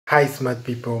Hi smart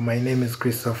people, my name is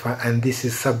Christopher and this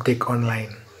is Subtech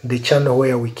Online, the channel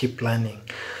where we keep learning.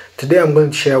 Today I'm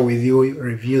going to share with you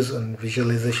reviews on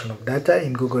visualization of data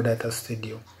in Google Data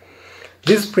Studio.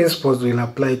 These principles will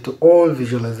apply to all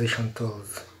visualization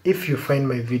tools. If you find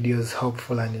my videos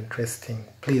helpful and interesting,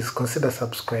 please consider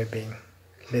subscribing.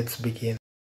 Let's begin.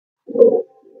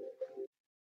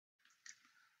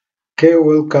 Okay,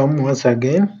 welcome once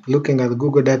again. Looking at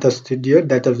Google Data Studio,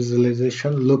 data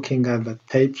visualization, looking at the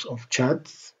types of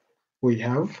charts we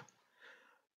have.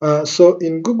 So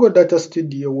in Google Data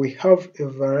Studio, we have a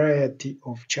variety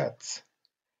of charts.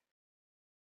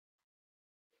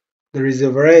 There is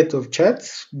a variety of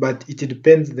charts, but it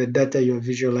depends the data you're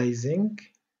visualizing.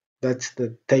 That's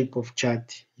the type of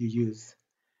chart you use.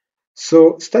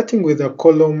 So starting with a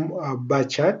column bar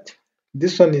chart,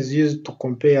 this one is used to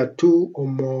compare two or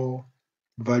more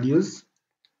values.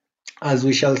 As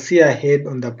we shall see ahead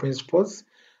on the principles,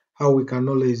 how we can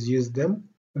always use them.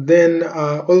 Then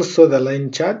also the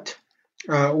line chart,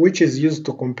 which is used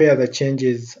to compare the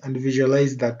changes and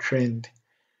visualize the trend.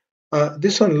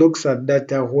 This one looks at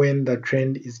data when the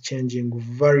trend is changing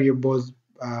variables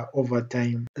over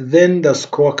time. Then the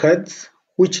scorecards,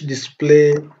 which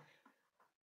display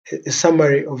a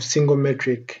summary of single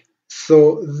metric.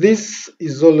 So this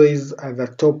is always at the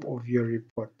top of your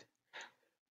report.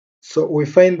 So we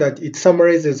find that it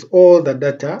summarizes all the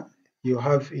data you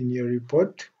have in your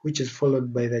report, which is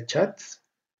followed by the charts,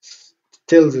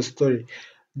 tells a story.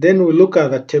 Then we look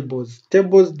at the tables.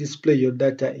 Tables display your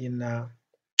data in a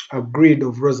grid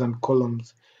of rows and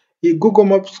columns. Google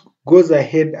Maps goes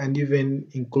ahead and even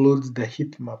includes the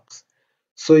heat maps.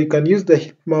 So you can use the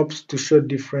heat maps to show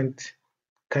different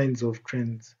kinds of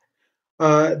trends.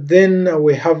 Then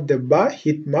we have the bar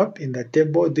heat map in the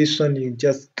table. This one you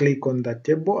just click on the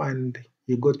table and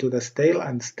you go to the style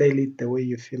and style it the way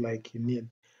you feel like you need.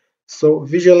 So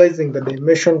visualizing the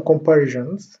dimension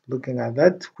comparisons, looking at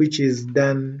that, which is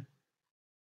done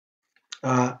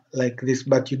like this,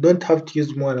 but you don't have to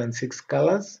use more than 6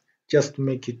 colors, just to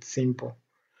make it simple.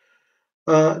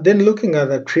 Then looking at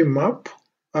the tree map,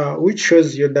 which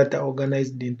shows your data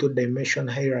organized into dimension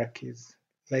hierarchies,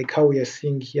 like how we are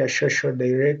seeing here, social,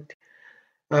 direct.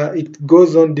 It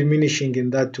goes on diminishing in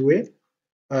that way.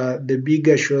 The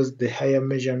bigger shows the higher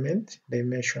measurement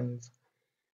dimensions.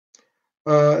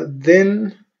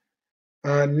 Then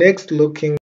next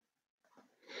looking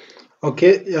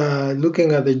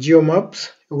looking at the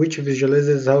geomaps, which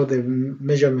visualizes how the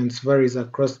measurements varies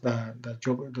across the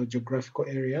geographical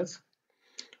areas.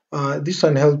 This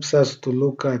one helps us to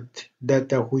look at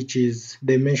data which is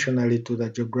dimensionally to the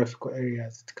geographical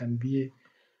areas. It can be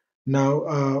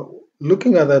now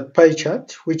looking at the pie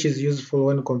chart, which is useful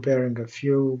when comparing a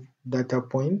few data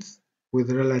points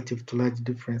with relative to large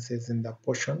differences in the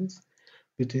portions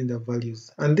between the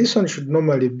values. And this one should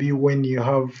normally be when you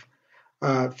have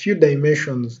a few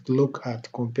dimensions to look at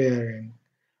comparing.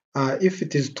 If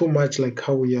it is too much like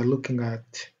how we are looking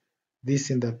at this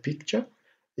in the picture,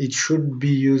 it should be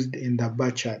used in the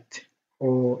bar chart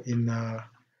or in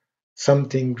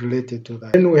something related to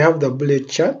that. Then we have the bullet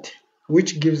chart,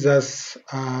 which gives us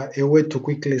a way to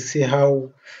quickly see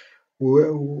how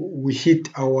we hit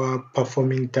our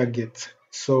performing targets.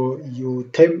 So you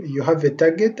have a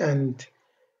target and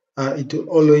it will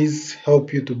always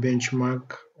help you to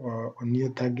benchmark on your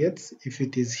targets. If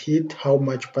it is hit, how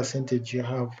much percentage you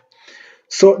have.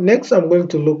 So next we are going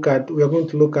to look at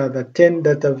the 10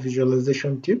 data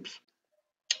visualization tips.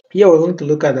 Here we're going to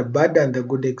look at the bad and the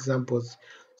good examples.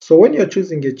 So when you're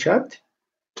choosing a chart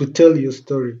to tell your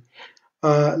story,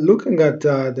 looking at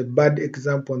the bad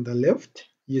example on the left,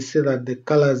 you see that the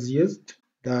colors used,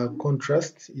 the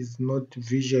contrast is not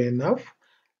visual enough,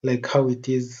 like how it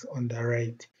is on the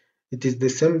right. It is the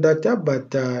same data,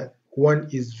 but one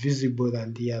is visible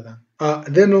than the other.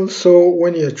 Then also,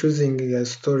 when you're choosing a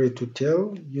story to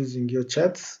tell using your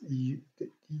charts,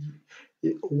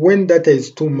 when data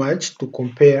is too much to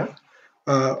compare,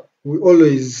 we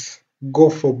always go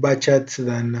for bar charts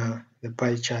than the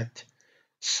pie chart.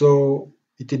 So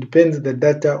it depends the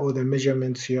data or the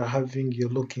measurements you're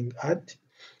looking at.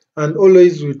 And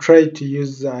always we try to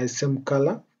use the same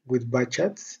color with bar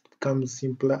charts. It becomes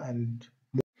simpler and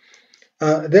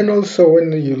then also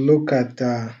when you look at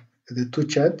the two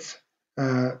charts,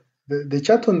 the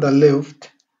chart on the left,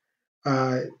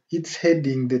 its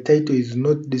heading, the title is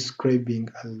not describing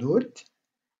a lot,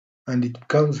 and it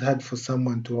becomes hard for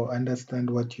someone to understand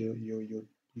what you're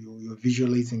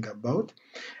visualizing about.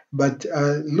 But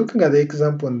looking at the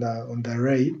example on the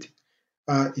right,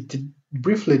 it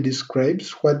briefly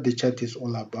describes what the chart is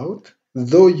all about,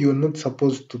 though you're not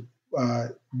supposed to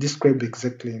describe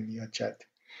exactly in your chart.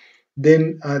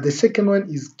 Then the second one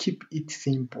is keep it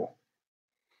simple.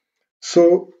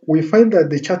 So we find that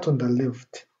the chart on the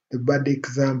left, the bad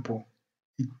example,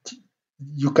 it,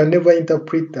 you can never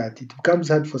interpret that. It becomes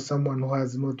hard for someone who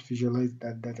has not visualized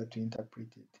that data to interpret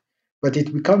it. But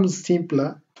it becomes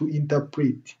simpler to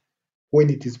interpret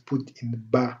when it is put in the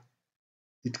bar.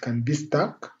 It can be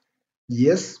stuck,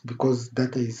 yes, because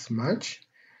data is much.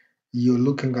 You're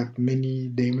looking at many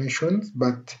dimensions,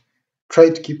 but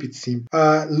try to keep it simple.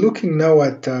 Looking now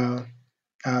at our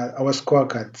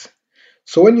scorecards.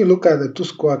 So when you look at the two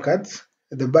scorecards,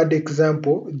 the bad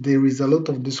example, there is a lot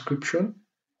of description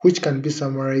which can be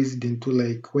summarized into,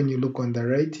 like, when you look on the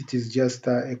right, it is just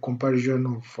a comparison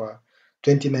of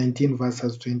 2019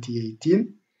 versus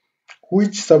 2018,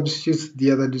 which substitutes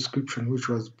the other description which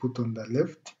was put on the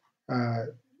left.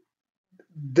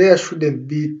 There shouldn't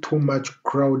be too much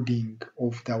crowding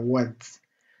of the words.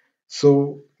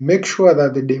 So make sure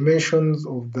that the dimensions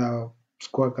of the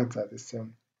scorecards are the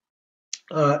same.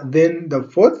 Then the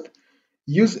fourth,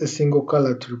 use a single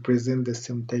color to represent the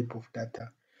same type of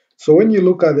data. So when you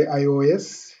look at the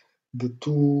iOS, the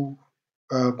two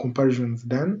comparisons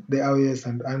done, the iOS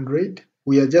and Android,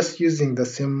 we are just using the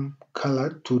same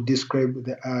color to describe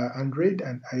the Android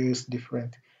and iOS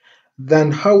different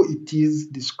than how it is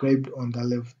described on the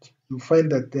left. You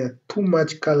find that there are too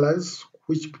much colors,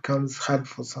 which becomes hard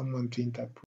for someone to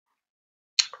interpret.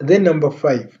 Then number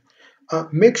five,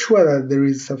 make sure that there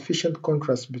is sufficient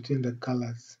contrast between the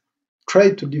colors.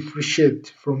 Try to differentiate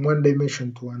from one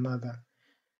dimension to another.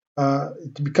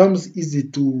 It becomes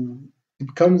it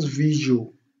becomes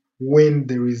visual when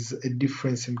there is a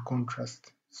difference in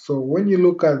contrast. So when you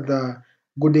look at the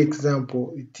good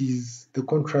example, the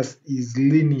contrast is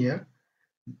linear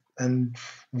and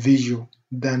visual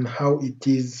than how it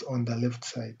is on the left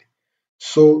side.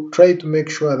 So try to make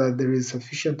sure that there is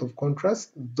sufficient of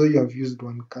contrast, though you have used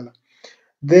one color.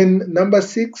 Then number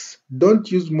six, don't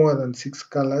use more than six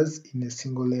colors in a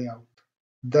single layout.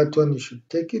 That one you should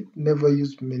take it, never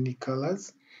use many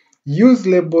colors. Use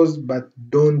labels but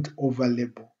don't over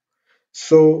label.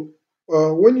 So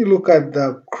when you look at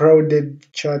the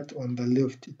crowded chart on the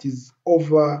left, it is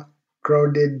over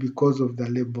crowded because of the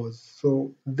labels.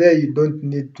 So there you don't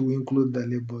need to include the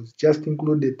labels. Just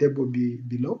include the table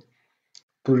below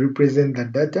to represent the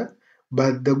data.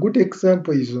 But the good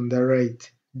example is on the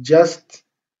right. Just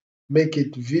make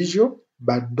it visual,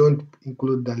 but don't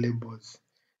include the labels.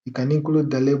 You can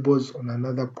include the labels on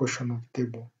another portion of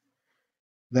table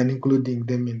than including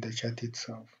them in the chart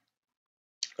itself.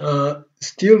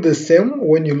 Still the same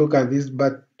when you look at these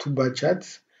two bar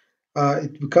charts,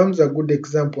 it becomes a good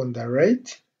example on the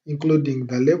right, including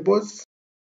the labels.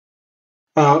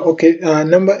 Okay,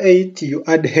 number eight, you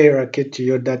add hierarchy to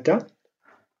your data.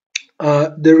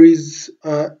 There is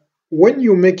when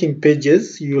you're making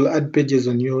pages, you'll add pages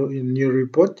on your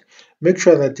report. Make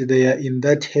sure that they are in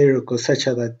that hierarchy, such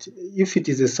that if it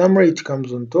is a summary, it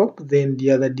comes on top, then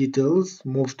the other details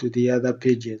move to the other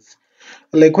pages.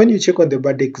 Like when you check on the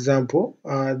bad example,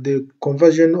 the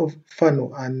conversion of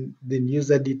funnel and then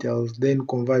user details, then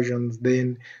conversions,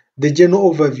 then the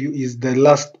general overview is the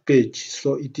last page.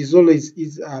 So it is always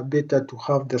better to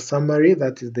have the summary,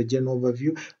 that is the general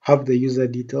overview, have the user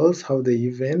details, have the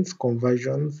events,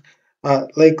 conversions,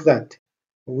 like that,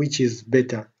 which is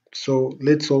better. So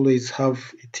let's always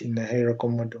have it in the hierarchical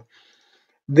model.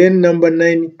 Then number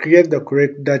nine, create the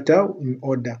correct data in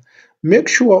order. Make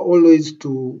sure always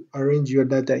to arrange your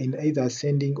data in either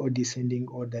ascending or descending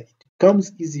order. It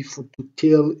becomes easy to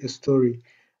tell a story.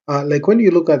 Like when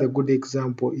you look at a good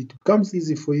example, it becomes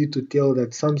easy for you to tell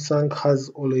that Samsung has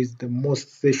always the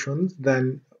most sessions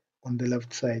than on the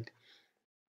left side.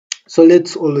 So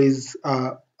let's always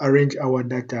arrange our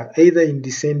data either in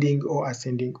descending or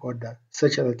ascending order,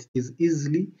 such that it is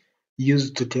easily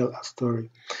used to tell a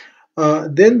story.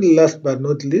 Then last but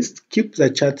not least, keep the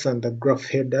charts and the graph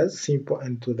headers simple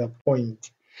and to the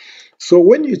point. So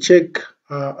when you check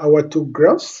our two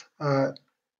graphs,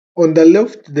 on the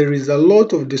left there is a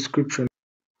lot of description.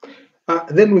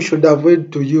 Then we should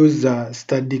avoid to use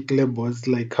static labels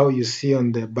like how you see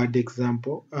on the bad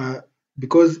example,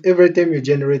 because every time you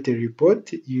generate a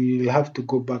report, you will have to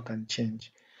go back and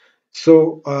change.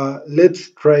 So let's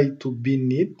try to be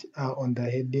neat on the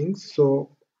headings.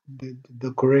 So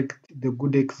the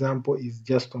good example is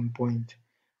just on point.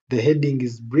 The heading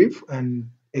is brief and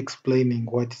explaining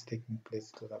what is taking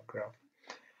place to the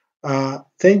graph.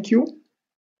 Thank you.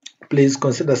 Please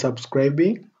consider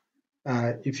subscribing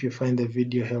if you find the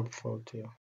video helpful to you.